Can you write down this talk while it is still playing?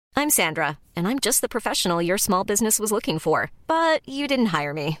I'm Sandra, and I'm just the professional your small business was looking for. But you didn't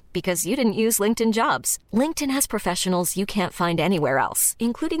hire me because you didn't use LinkedIn Jobs. LinkedIn has professionals you can't find anywhere else,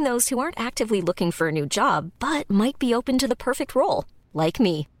 including those who aren't actively looking for a new job, but might be open to the perfect role, like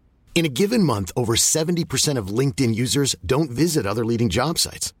me. In a given month, over 70% of LinkedIn users don't visit other leading job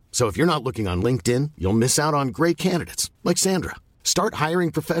sites. So if you're not looking on LinkedIn, you'll miss out on great candidates like Sandra. Start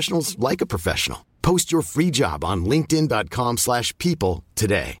hiring professionals like a professional. Post your free job on linkedin.com/people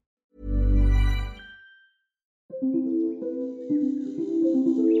today.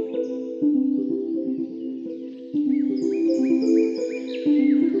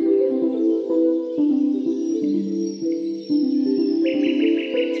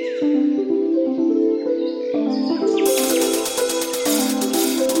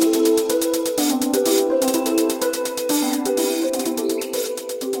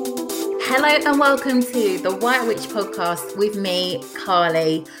 Hello and welcome to the White Witch podcast with me,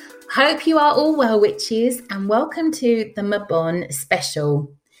 Carly. Hope you are all well, witches, and welcome to the Mabon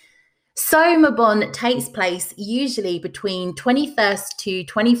special. So Mabon takes place usually between 21st to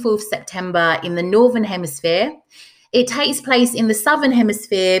 24th September in the Northern Hemisphere. It takes place in the Southern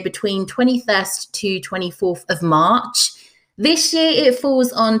Hemisphere between 21st to 24th of March. This year it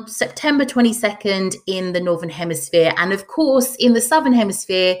falls on September 22nd in the Northern Hemisphere. And of course, in the Southern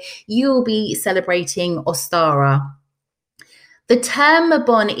Hemisphere, you'll be celebrating Ostara. The term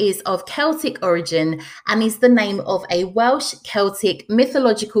Mabon is of Celtic origin and is the name of a Welsh Celtic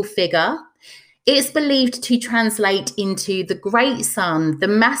mythological figure. It's believed to translate into the great sun, the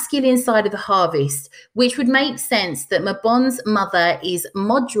masculine side of the harvest, which would make sense that Mabon's mother is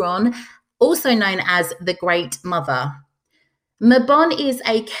Modron, also known as the Great Mother. Mabon is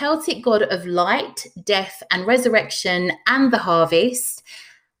a Celtic god of light, death and resurrection and the harvest.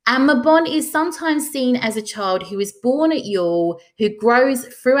 And Mabon is sometimes seen as a child who is born at Yule, who grows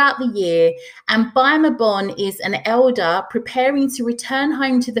throughout the year. And by Mabon is an elder preparing to return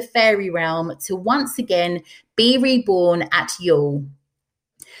home to the fairy realm to once again be reborn at Yule.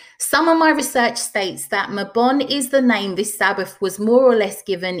 Some of my research states that Mabon is the name this Sabbath was more or less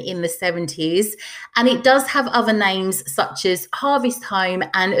given in the 70s, and it does have other names such as Harvest Home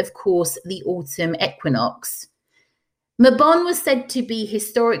and, of course, the Autumn Equinox. Mabon was said to be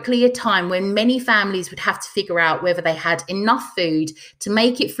historically a time when many families would have to figure out whether they had enough food to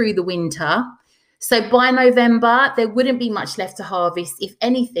make it through the winter. So by November, there wouldn't be much left to harvest, if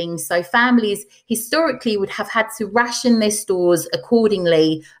anything. So families historically would have had to ration their stores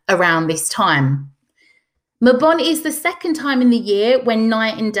accordingly around this time. Mabon is the second time in the year when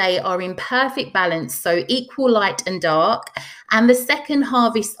night and day are in perfect balance, so equal light and dark, and the second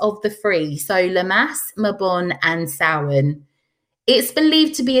harvest of the three, so Lammas, Mabon and Samhain. It's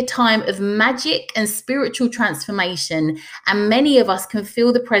believed to be a time of magic and spiritual transformation, and many of us can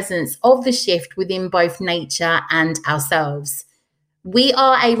feel the presence of the shift within both nature and ourselves. We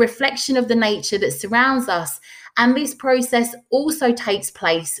are a reflection of the nature that surrounds us, and this process also takes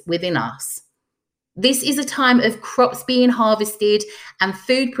place within us. This is a time of crops being harvested and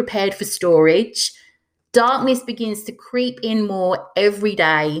food prepared for storage. Darkness begins to creep in more every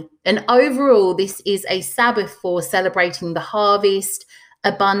day. And overall, this is a Sabbath for celebrating the harvest,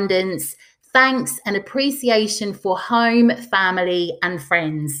 abundance, thanks and appreciation for home, family and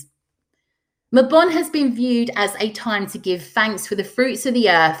friends. Mabon has been viewed as a time to give thanks for the fruits of the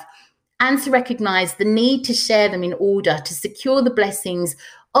earth and to recognise the need to share them in order to secure the blessings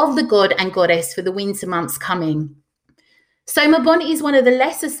of the god and goddess for the winter months coming. So Mabon is one of the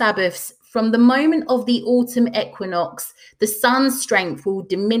lesser Sabbaths. From the moment of the autumn equinox, the sun's strength will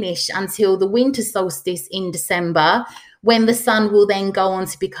diminish until the winter solstice in December, when the sun will then go on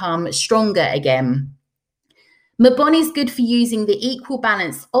to become stronger again. Mabon is good for using the equal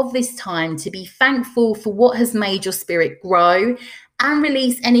balance of this time to be thankful for what has made your spirit grow and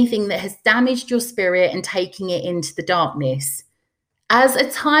release anything that has damaged your spirit and taking it into the darkness. As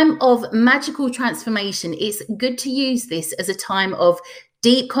a time of magical transformation, it's good to use this as a time of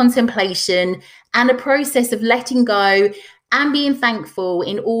deep contemplation and a process of letting go and being thankful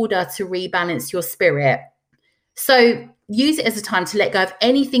in order to rebalance your spirit. So use it as a time to let go of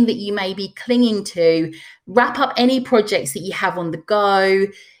anything that you may be clinging to, wrap up any projects that you have on the go.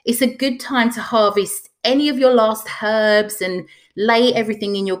 It's a good time to harvest any of your last herbs and lay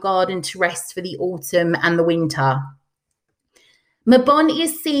everything in your garden to rest for the autumn and the winter. Mabon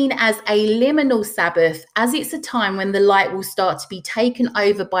is seen as a liminal Sabbath, as it's a time when the light will start to be taken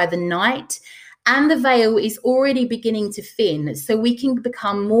over by the night and the veil is already beginning to thin, so we can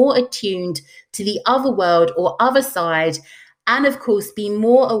become more attuned to the other world or other side, and of course be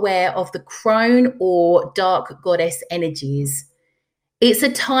more aware of the crone or dark goddess energies. It's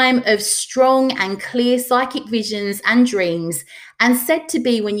a time of strong and clear psychic visions and dreams, and said to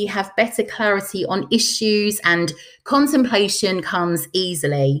be when you have better clarity on issues and contemplation comes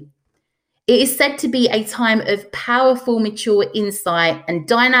easily. It is said to be a time of powerful, mature insight and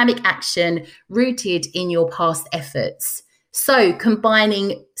dynamic action rooted in your past efforts. So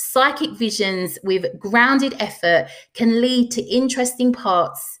combining psychic visions with grounded effort can lead to interesting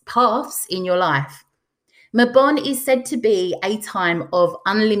paths in your life. Mabon is said to be a time of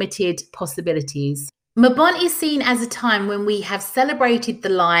unlimited possibilities. Mabon is seen as a time when we have celebrated the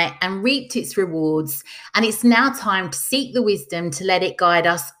light and reaped its rewards, and it's now time to seek the wisdom to let it guide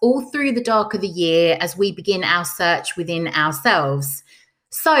us all through the dark of the year as we begin our search within ourselves.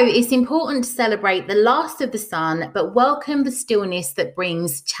 So it's important to celebrate the last of the sun, but welcome the stillness that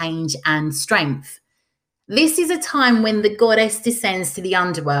brings change and strength. This is a time when the goddess descends to the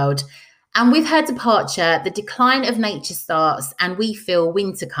underworld, and with her departure, the decline of nature starts and we feel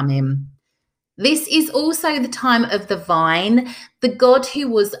winter coming. This is also the time of the vine, the god who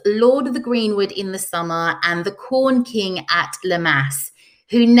was Lord of the Greenwood in the summer and the Corn King at Lammas,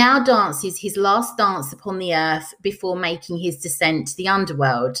 who now dances his last dance upon the earth before making his descent to the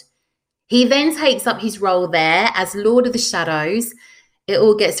underworld. He then takes up his role there as Lord of the Shadows. It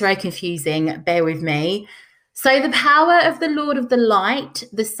all gets very confusing, bear with me. So the power of the Lord of the Light,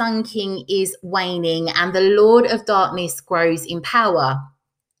 the Sun King, is waning and the Lord of Darkness grows in power.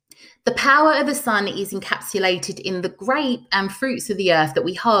 The power of the sun is encapsulated in the grape and fruits of the earth that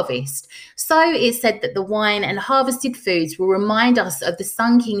we harvest. So it's said that the wine and harvested foods will remind us of the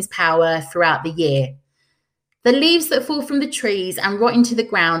Sun King's power throughout the year. The leaves that fall from the trees and rot into the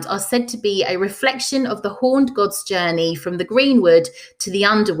ground are said to be a reflection of the horned god's journey from the greenwood to the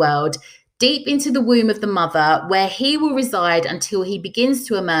underworld, deep into the womb of the mother, where he will reside until he begins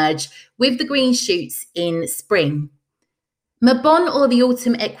to emerge with the green shoots in spring. Mabon, or the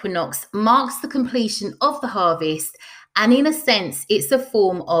autumn equinox, marks the completion of the harvest, and in a sense, it's a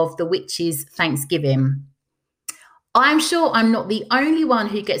form of the witches' Thanksgiving. I'm sure I'm not the only one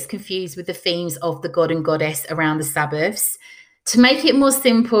who gets confused with the themes of the god and goddess around the Sabbaths. To make it more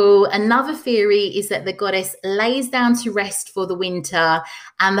simple, another theory is that the goddess lays down to rest for the winter,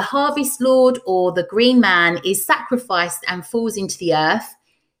 and the harvest lord, or the green man, is sacrificed and falls into the earth.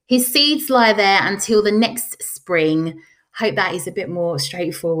 His seeds lie there until the next spring. Hope that is a bit more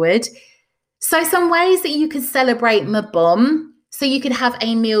straightforward. So some ways that you could celebrate Mabon. So you could have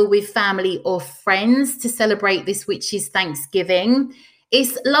a meal with family or friends to celebrate this witch's Thanksgiving.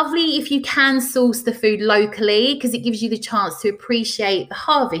 It's lovely if you can source the food locally because it gives you the chance to appreciate the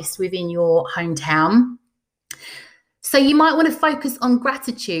harvest within your hometown. So you might want to focus on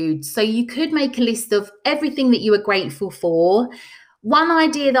gratitude. So you could make a list of everything that you are grateful for. One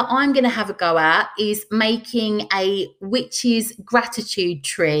idea that I'm going to have a go at is making a witch's gratitude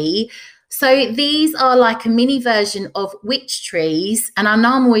tree. So these are like a mini version of witch trees, and I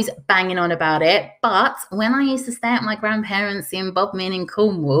know I'm always banging on about it, but when I used to stay at my grandparents in Bodmin in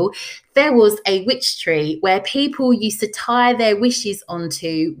Cornwall, there was a witch tree where people used to tie their wishes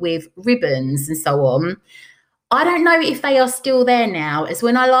onto with ribbons and so on. I don't know if they are still there now, as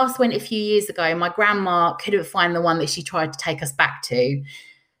when I last went a few years ago, my grandma couldn't find the one that she tried to take us back to.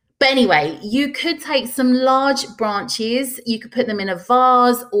 But anyway, you could take some large branches, you could put them in a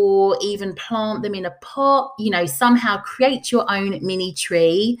vase or even plant them in a pot, somehow create your own mini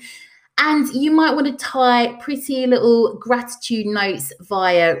tree. And you might want to tie pretty little gratitude notes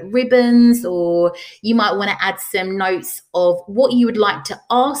via ribbons, or you might want to add some notes of what you would like to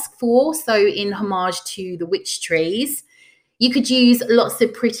ask for. So in homage to the witch trees, you could use lots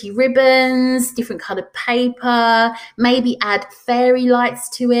of pretty ribbons, different coloured paper, maybe add fairy lights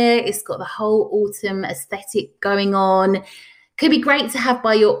to it. It's got the whole autumn aesthetic going on. Could be great to have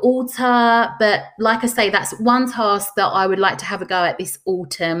by your altar, but like I say, that's one task that I would like to have a go at this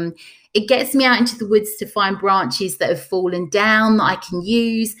autumn. It gets me out into the woods to find branches that have fallen down that I can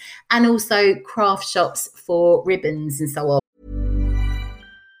use, and also craft shops for ribbons and so on.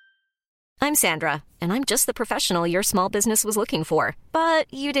 I'm Sandra, and I'm just the professional your small business was looking for. But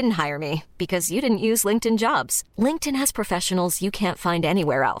you didn't hire me because you didn't use LinkedIn Jobs. LinkedIn has professionals you can't find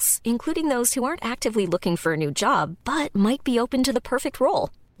anywhere else, including those who aren't actively looking for a new job, but might be open to the perfect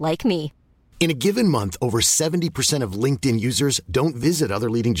role, like me. In a given month, over 70% of LinkedIn users don't visit other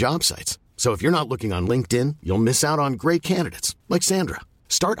leading job sites. So if you're not looking on LinkedIn, you'll miss out on great candidates like Sandra.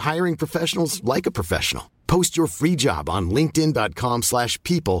 Start hiring professionals like a professional. Post your free job on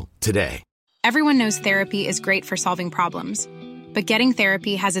linkedin.com/people today. Everyone knows therapy is great for solving problems, but getting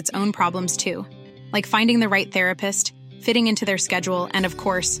therapy has its own problems too, like finding the right therapist, fitting into their schedule, and of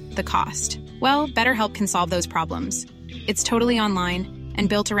course, the cost. Well, BetterHelp can solve those problems. It's totally online and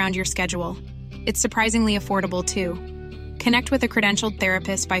built around your schedule. It's surprisingly affordable, too. Connect with a credentialed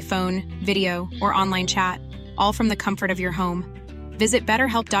therapist by phone, video, or online chat, all from the comfort of your home. Visit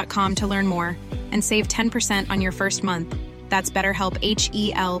BetterHelp.com to learn more and save 10% on your first month. That's BetterHelp,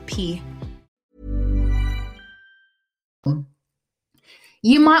 H-E-L-P.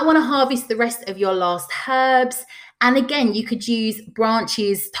 You might want to harvest the rest of your last herbs. And again, you could use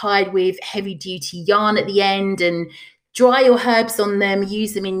branches tied with heavy-duty yarn at the end and dry your herbs on them,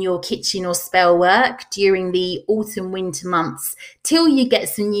 use them in your kitchen or spell work during the autumn-winter months till you get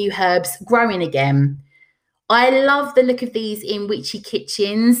some new herbs growing again. I love the look of these in witchy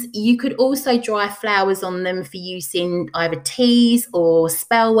kitchens. You could also dry flowers on them for use in either teas or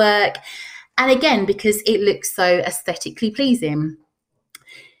spell work. And again, because it looks so aesthetically pleasing.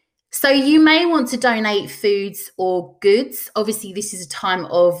 So you may want to donate foods or goods. Obviously, this is a time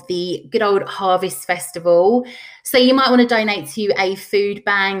of the good old harvest festival. So you might want to donate to a food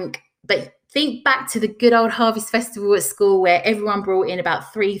bank, but think back to the good old harvest festival at school where everyone brought in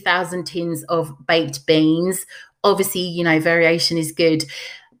about 3,000 tins of baked beans. Obviously, you know, variation is good,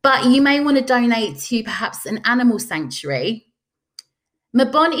 but you may want to donate to perhaps an animal sanctuary.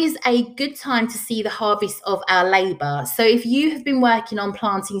 Mabon is a good time to see the harvest of our labour. So if you have been working on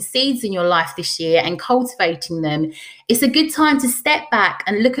planting seeds in your life this year and cultivating them, it's a good time to step back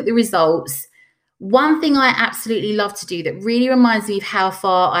and look at the results. One thing I absolutely love to do that really reminds me of how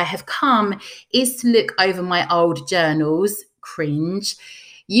far I have come is to look over my old journals. Cringe.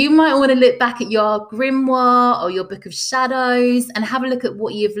 You might want to look back at your grimoire or your book of shadows and have a look at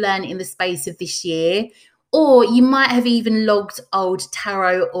what you've learned in the space of this year. Or you might have even logged old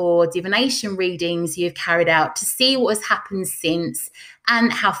tarot or divination readings you've carried out to see what has happened since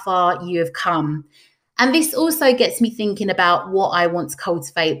and how far you have come. And this also gets me thinking about what I want to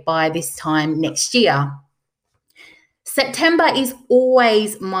cultivate by this time next year. September is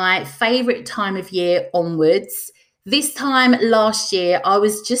always my favourite time of year onwards. This time last year, I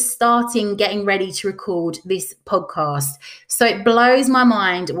was just getting ready to record this podcast. So it blows my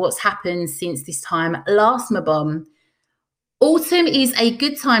mind what's happened since this time last Mabon. Autumn is a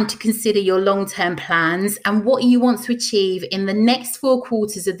good time to consider your long-term plans and what you want to achieve in the next 4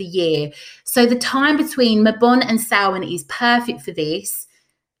 quarters of the year. So the time between Mabon and Samhain is perfect for this.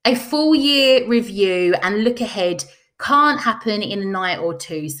 A full year review and look ahead can't happen in a night or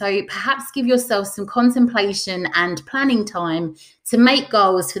two. So perhaps give yourself some contemplation and planning time to make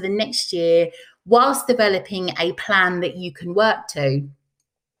goals for the next year whilst developing a plan that you can work to.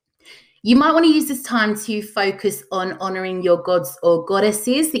 You might want to use this time to focus on honouring your gods or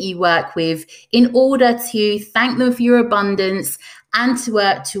goddesses that you work with in order to thank them for your abundance and to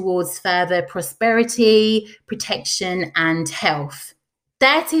work towards further prosperity, protection and health.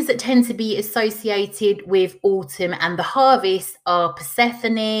 Deities that tend to be associated with autumn and the harvest are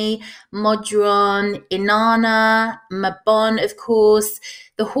Persephone, Modron, Inanna, Mabon, of course,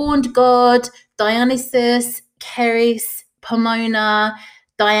 the horned god, Dionysus, Ceres, Pomona,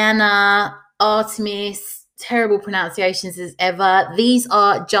 Diana, Artemis, terrible pronunciations as ever. These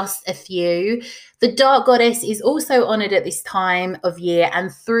are just a few. The dark goddess is also honoured at this time of year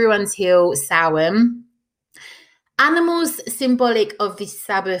and through until Samhain. Animals symbolic of this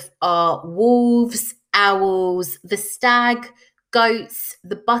Sabbath are wolves, owls, the stag, goats,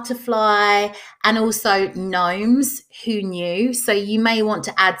 the butterfly, and also gnomes. Who knew? So you may want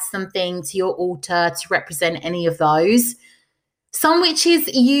to add something to your altar to represent any of those. Some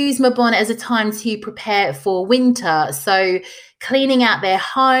witches use Mabon as a time to prepare for winter. So cleaning out their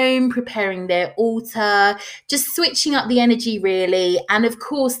home, preparing their altar, just switching up the energy really. And of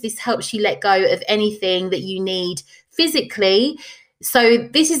course, this helps you let go of anything that you need physically. So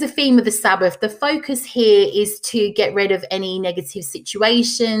this is the theme of the Sabbath. The focus here is to get rid of any negative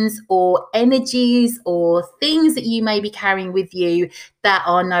situations or energies or things that you may be carrying with you that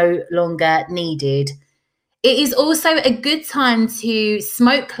are no longer needed. It is also a good time to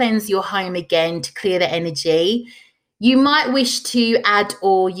smoke cleanse your home again to clear the energy. You might wish to add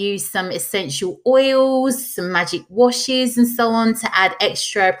or use some essential oils, some magic washes and so on to add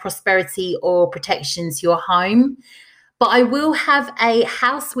extra prosperity or protection to your home. But I will have a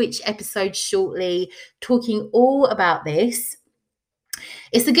House Witch episode shortly talking all about this.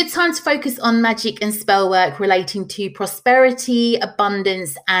 It's a good time to focus on magic and spell work relating to prosperity,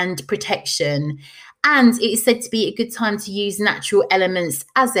 abundance and protection. And it is said to be a good time to use natural elements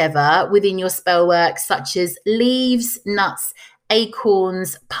as ever within your spell work, such as leaves, nuts,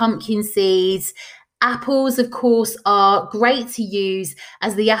 acorns, pumpkin seeds. Apples, of course, are great to use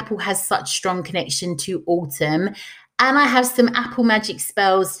as the apple has such strong connection to autumn. And I have some apple magic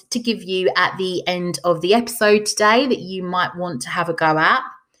spells to give you at the end of the episode today that you might want to have a go at.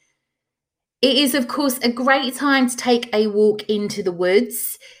 It is, of course, a great time to take a walk into the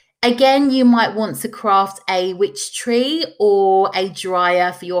woods. Again, you might want to craft a witch tree or a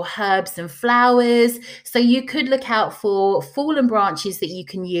dryer for your herbs and flowers. So you could look out for fallen branches that you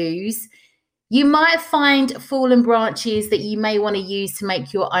can use. You might find fallen branches that you may want to use to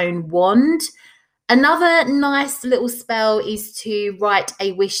make your own wand. Another nice little spell is to write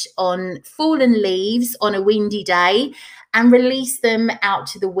a wish on fallen leaves on a windy day and release them out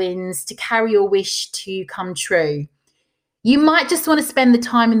to the winds to carry your wish to come true. You might just want to spend the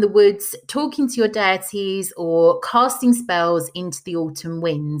time in the woods talking to your deities or casting spells into the autumn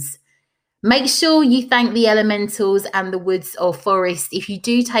winds. Make sure you thank the elementals and the woods or forest if you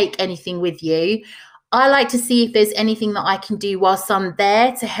do take anything with you. I like to see if there's anything that I can do whilst I'm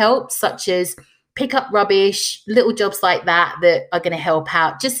there to help, such as pick up rubbish, little jobs like that are going to help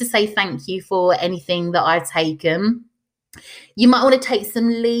out, just to say thank you for anything that I've taken. You might want to take some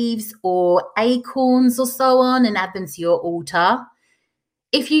leaves or acorns or so on and add them to your altar.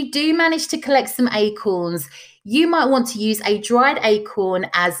 If you do manage to collect some acorns, you might want to use a dried acorn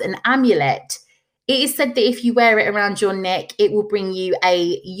as an amulet. It is said that if you wear it around your neck, it will bring you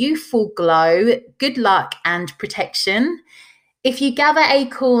a youthful glow, good luck, and protection. If you gather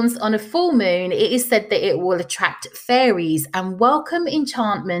acorns on a full moon, it is said that it will attract fairies and welcome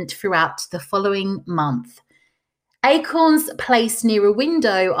enchantment throughout the following month. Acorns placed near a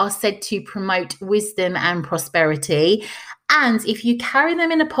window are said to promote wisdom and prosperity. And if you carry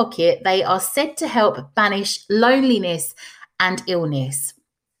them in a pocket, they are said to help banish loneliness and illness.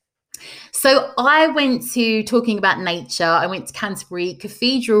 So I went to, talking about nature, I went to Canterbury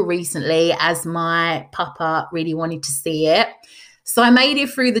Cathedral recently as my papa really wanted to see it. So I made it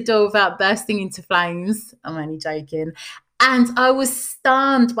through the door without bursting into flames. I'm only joking. And I was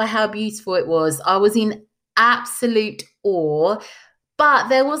stunned by how beautiful it was. I was in absolute awe. But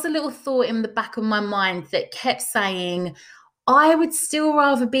there was a little thought in the back of my mind that kept saying, I would still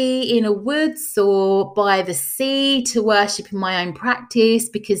rather be in a woods or by the sea to worship in my own practice,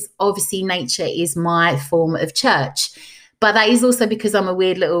 because obviously nature is my form of church. But that is also because I'm a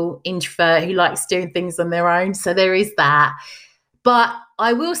weird little introvert who likes doing things on their own. So there is that. But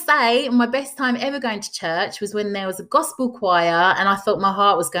I will say my best time ever going to church was when there was a gospel choir and I thought my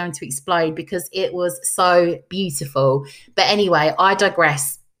heart was going to explode because it was so beautiful. But anyway, I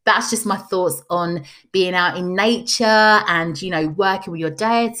digress. That's just my thoughts on being out in nature and, working with your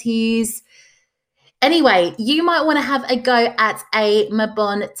deities. Anyway, you might want to have a go at a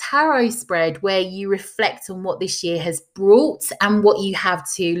Mabon tarot spread where you reflect on what this year has brought and what you have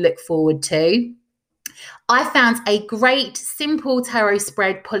to look forward to. I found a great simple tarot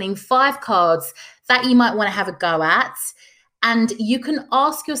spread pulling 5 cards that you might want to have a go at. And you can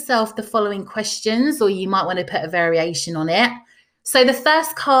ask yourself the following questions, or you might want to put a variation on it. So the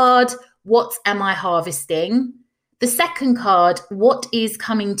first card, what am I harvesting? The second card, what is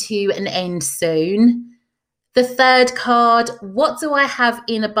coming to an end soon? The third card, what do I have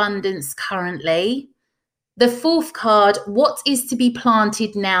in abundance currently? The fourth card, what is to be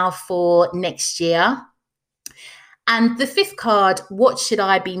planted now for next year? And the fifth card, what should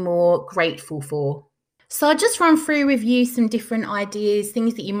I be more grateful for? So I'll just run through with you some different ideas,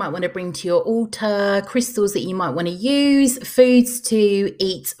 things that you might want to bring to your altar, crystals that you might want to use, foods to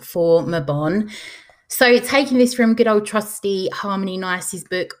eat for Mabon. So taking this from good old trusty Harmony Nice's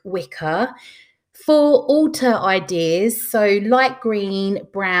book, Wicca. For altar ideas, so light green,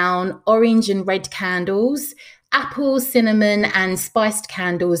 brown, orange and red candles, apple, cinnamon and spiced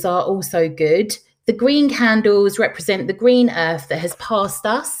candles are also good. The green candles represent the green earth that has passed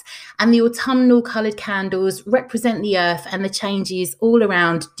us, and the autumnal coloured candles represent the earth and the changes all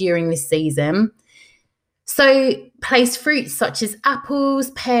around during this season. So place fruits such as apples,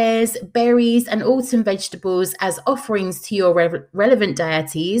 pears, berries and autumn vegetables as offerings to your relevant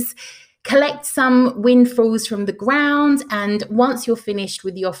deities. Collect some windfalls from the ground, and once you're finished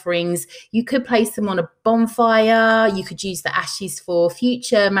with the offerings, you could place them on a bonfire. You could use the ashes for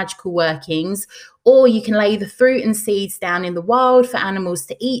future magical workings, or you can lay the fruit and seeds down in the wild for animals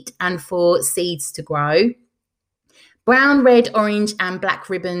to eat and for seeds to grow. Brown, red, orange and black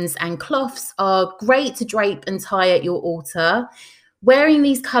ribbons and cloths are great to drape and tie at your altar. Wearing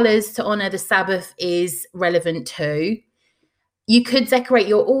these colours to honour the Sabbath is relevant too. You could decorate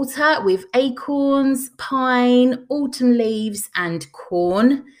your altar with acorns, pine, autumn leaves and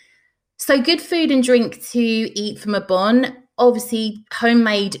corn. So good food and drink to eat from Mabon. Obviously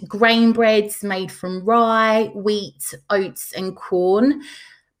homemade grain breads made from rye, wheat, oats and corn.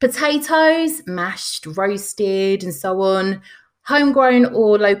 Potatoes, mashed, roasted, and so on. Homegrown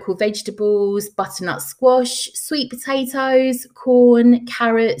or local vegetables, butternut squash, sweet potatoes, corn,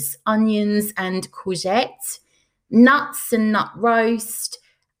 carrots, onions, and courgette. Nuts and nut roast.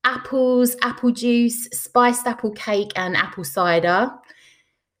 Apples, apple juice, spiced apple cake, and apple cider.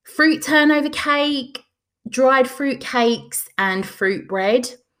 Fruit turnover cake, dried fruit cakes, and fruit bread.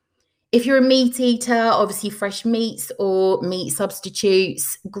 If you're a meat eater, obviously fresh meats or meat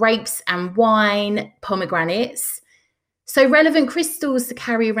substitutes, grapes and wine, pomegranates. So relevant crystals to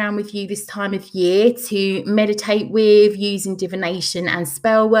carry around with you this time of year to meditate with using divination and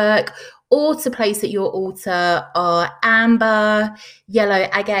spell work, or to place at your altar are amber, yellow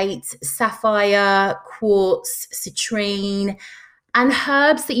agate, sapphire, quartz, citrine, and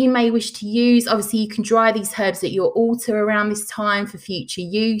herbs that you may wish to use. Obviously, you can dry these herbs at your altar around this time for future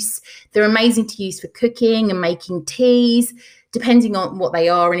use. They're amazing to use for cooking and making teas, depending on what they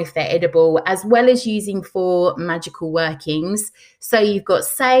are and if they're edible, as well as using for magical workings. So you've got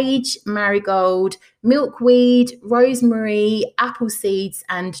sage, marigold, milkweed, rosemary, apple seeds,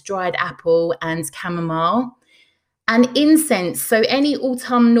 and dried apple and chamomile. And incense, so any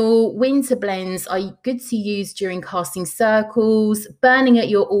autumnal winter blends are good to use during casting circles, burning at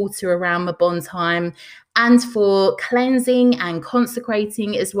your altar around Mabon time, and for cleansing and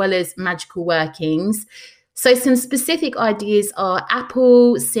consecrating, as well as magical workings. So some specific ideas are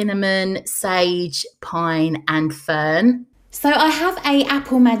apple, cinnamon, sage, pine, and fern. So I have a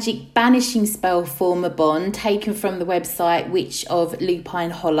apple magic banishing spell for Mabon taken from the website Witch of Lupine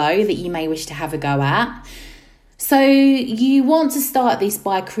Hollow that you may wish to have a go at. So you want to start this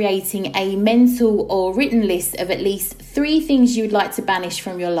by creating a mental or written list of at least 3 things you would like to banish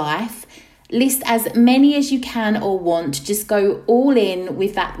from your life. List as many as you can or want. Just go all in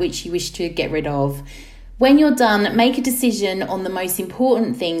with that which you wish to get rid of. When you're done, make a decision on the most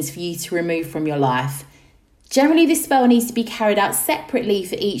important things for you to remove from your life. Generally, this spell needs to be carried out separately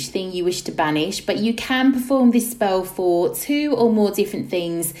for each thing you wish to banish, but you can perform this spell for 2 or more different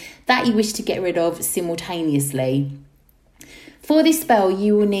things that you wish to get rid of simultaneously. For this spell,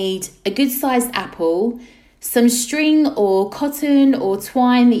 you will need a good-sized apple, some string or cotton or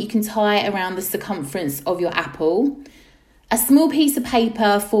twine that you can tie around the circumference of your apple, a small piece of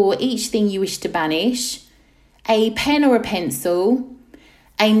paper for each thing you wish to banish, a pen or a pencil,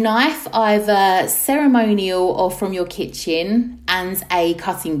 a knife, either ceremonial or from your kitchen, and a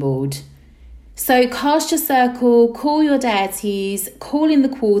cutting board. So cast your circle, call your deities, call in the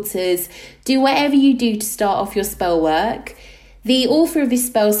quarters, do whatever you do to start off your spell work. The author of this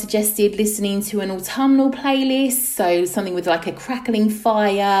spell suggested listening to an autumnal playlist, so something with like a crackling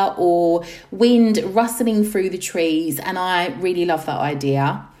fire or wind rustling through the trees, and I really love that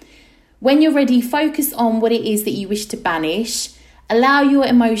idea. When you're ready, focus on what it is that you wish to banish. Allow your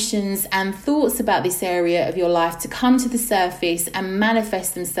emotions and thoughts about this area of your life to come to the surface and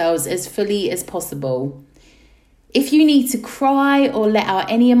manifest themselves as fully as possible. If you need to cry or let out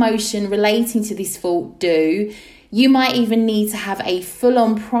any emotion relating to this thought, do. You might even need to have a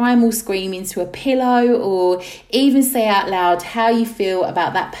full-on primal scream into a pillow, or even say out loud how you feel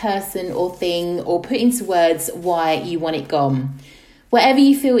about that person or thing, or put into words why you want it gone. Whatever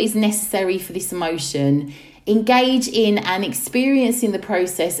you feel is necessary for this emotion. Engage in and experience in the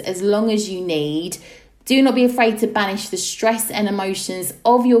process as long as you need. Do not be afraid to banish the stress and emotions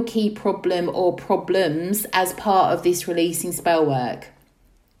of your key problem or problems as part of this releasing spell work.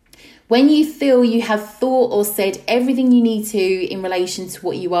 When you feel you have thought or said everything you need to in relation to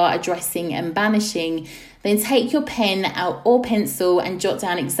what you are addressing and banishing, then take your pen out or pencil and jot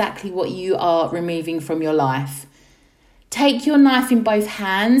down exactly what you are removing from your life. Take your knife in both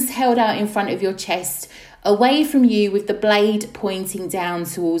hands, held out in front of your chest, away from you with the blade pointing down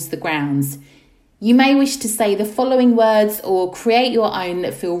towards the ground. You may wish to say the following words or create your own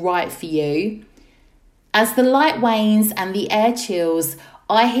that feel right for you. As the light wanes and the air chills,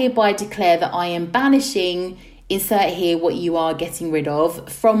 I hereby declare that I am banishing, insert here what you are getting rid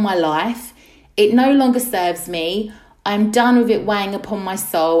of, from my life. It no longer serves me. I am done with it weighing upon my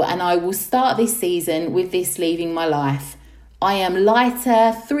soul, and I will start this season with this leaving my life. I am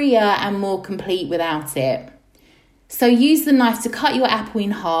lighter, freer, and more complete without it. So use the knife to cut your apple in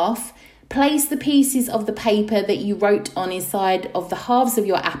half. Place the pieces of the paper that you wrote on inside of the halves of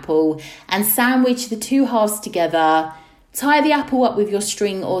your apple and sandwich the 2 halves together. Tie the apple up with your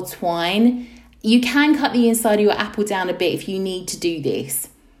string or twine. You can cut the inside of your apple down a bit if you need to do this.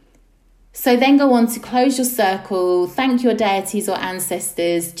 So then go on to close your circle, thank your deities or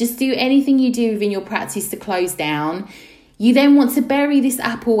ancestors. Just do anything you do within your practice to close down. You then want to bury this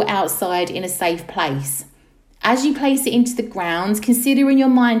apple outside in a safe place. As you place it into the ground, consider in your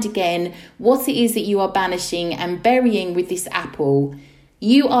mind again what it is that you are banishing and burying with this apple.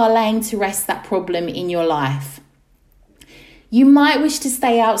 You are laying to rest that problem in your life. You might wish to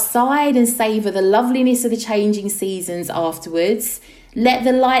stay outside and savour the loveliness of the changing seasons afterwards. Let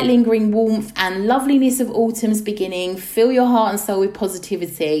the light lingering warmth and loveliness of autumn's beginning fill your heart and soul with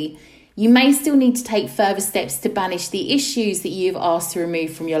positivity. You may still need to take further steps to banish the issues that you've asked to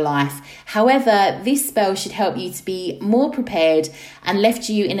remove from your life. However, this spell should help you to be more prepared and left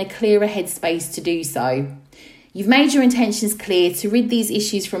you in a clearer headspace to do so. You've made your intentions clear to rid these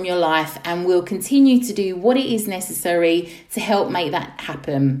issues from your life and will continue to do what it is necessary to help make that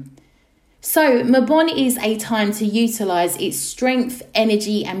happen. So, Mabon is a time to utilise its strength,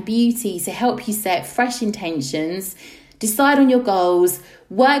 energy and beauty to help you set fresh intentions, decide on your goals,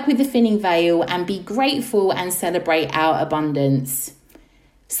 work with the thinning veil and be grateful and celebrate our abundance.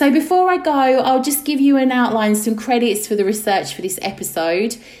 So before I go, I'll just give you an outline, some credits for the research for this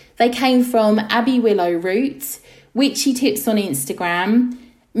episode. They came from Abby Willow Root, Witchy Tips on Instagram,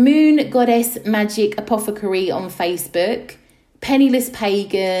 Moon Goddess Magic Apothecary on Facebook, Penniless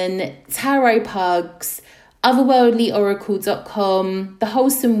Pagan, Tarot Pugs, otherworldlyoracle.com,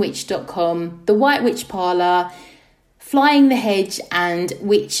 thewholesomewitch.com, The White Witch Parlour, Flying the Hedge and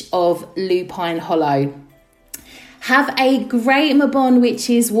Witch of Lupine Hollow. Have a great Mabon,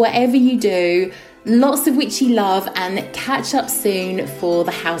 witches, whatever you do. Lots of witchy love and catch up soon for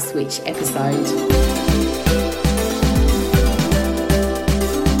the House Witch episode.